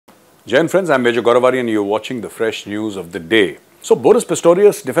Jai Hind friends, I'm Major Gaurav Arya and you're watching the fresh news of the day. So Boris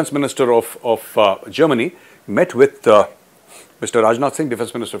Pistorius, Defense Minister of Germany, met with Mr. Rajnath Singh,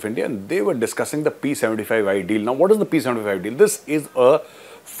 Defense Minister of India, and they were discussing the P75I deal. Now, what is the P75 deal? This is a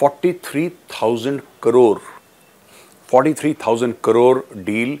 43,000 crore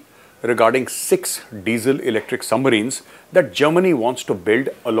deal regarding 6 diesel electric submarines that Germany wants to build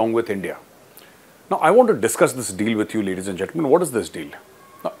along with India. Now, I want to discuss this deal with you, ladies and gentlemen. What is this deal?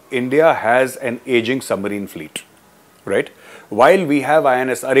 Now, India has an aging submarine fleet, right? While we have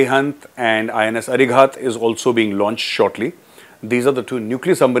INS Arihant and INS Arighat is also being launched shortly. These are the 2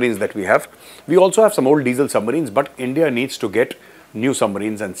 nuclear submarines that we have. We also have some old diesel submarines, but India needs to get new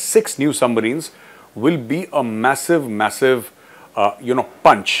submarines, and 6 new submarines will be a massive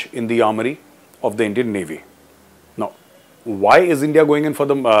punch in the armory of the Indian Navy. Now, why is India going in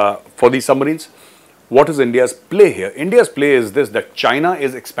for these submarines? What is India's play here? India's play is this, that China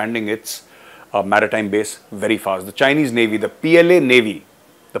is expanding its maritime base very fast. The Chinese Navy, the PLA Navy,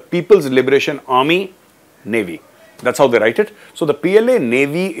 the People's Liberation Army Navy. That's how they write it. So the PLA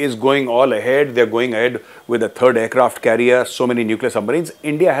Navy is going all ahead. They're going ahead with a 3rd aircraft carrier, so many nuclear submarines.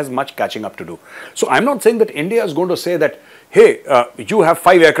 India has much catching up to do. So I'm not saying that India is going to say that, hey, you have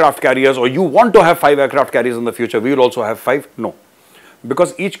 5 aircraft carriers or you want to have 5 aircraft carriers in the future. We will also have 5. No.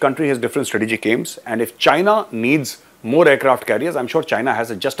 Because each country has different strategic aims, and if China needs more aircraft carriers, I'm sure China has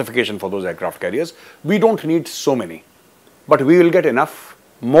a justification for those aircraft carriers. We don't need so many, but we will get enough,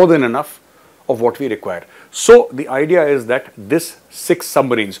 more than enough of what we require. So the idea is that this 6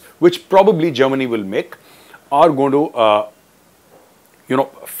 submarines, which probably Germany will make, are going to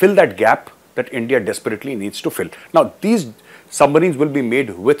fill that gap that India desperately needs to fill. Now, these submarines will be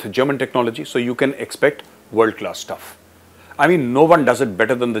made with German technology, so you can expect world-class stuff. I mean, no one does it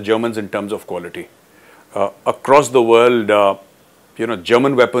better than the Germans in terms of quality. Across the world,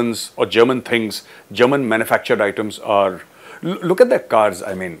 German weapons or German things, German manufactured items are. Look at their cars.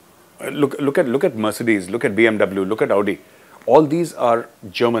 I mean, look at Mercedes, look at BMW, look at Audi. All these are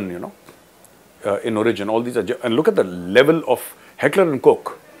German, in origin. All these are, and look at the level of Heckler and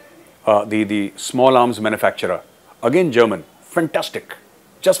Koch, the small arms manufacturer. Again, German. Fantastic.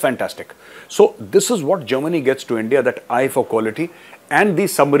 Just fantastic. So this is what Germany gets to India, that eye for quality. And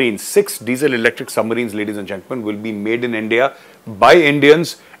these submarines, 6 diesel electric submarines, ladies and gentlemen, will be made in India by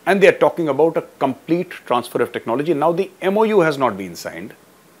Indians. And they are talking about a complete transfer of technology. Now, the MOU has not been signed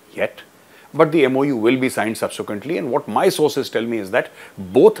yet, but the MOU will be signed subsequently. And what my sources tell me is that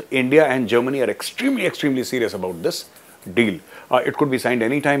both India and Germany are extremely serious about this deal. It could be signed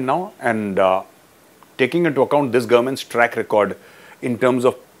anytime now, and taking into account this government's track record in terms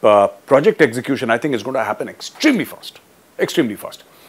of project execution, I think is going to happen extremely fast.